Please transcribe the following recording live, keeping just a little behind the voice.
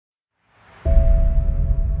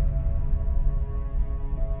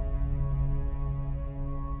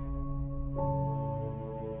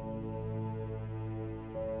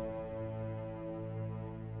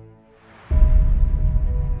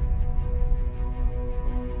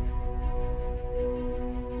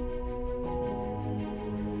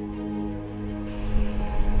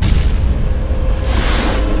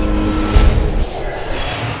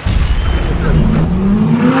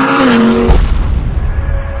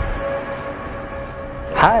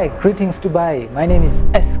Hi, greetings Dubai. My name is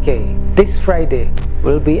SK. This Friday,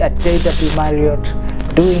 we'll be at J.W Marriott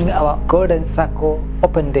doing our Golden Circle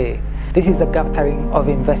Open Day. This is a gathering of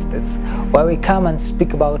investors where we come and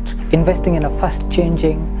speak about investing in a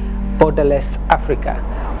fast-changing, borderless Africa.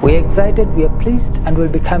 We're excited, we are pleased, and we'll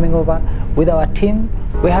be coming over with our team.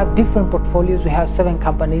 We have different portfolios, we have 7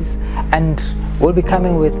 companies, and we'll be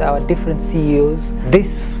coming with our different CEOs.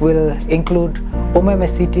 This will include Umeme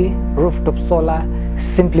City, Rooftop Solar,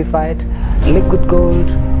 Simplified, Liquid Gold.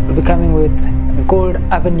 We'll be coming with Gold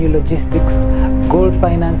Avenue Logistics, Gold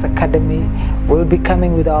Finance Academy. We'll be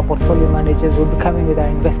coming with our portfolio managers. We'll be coming with our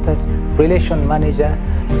investor relation manager.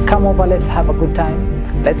 Come over, let's have a good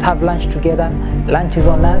time. Let's have lunch together. Lunch is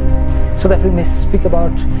on us, so that we may speak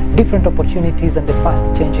about different opportunities and the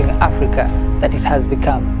fast-changing Africa that it has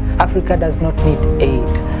become. Africa does not need aid.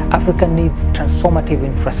 Africa needs transformative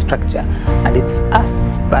infrastructure, and it's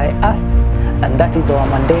us by us, and that is our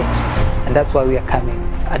mandate, and that's why we are coming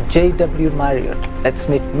at J.W Marriott. Let's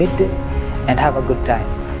meet midday and have a good time.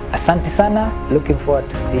 Asante sana, looking forward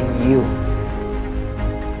to seeing you.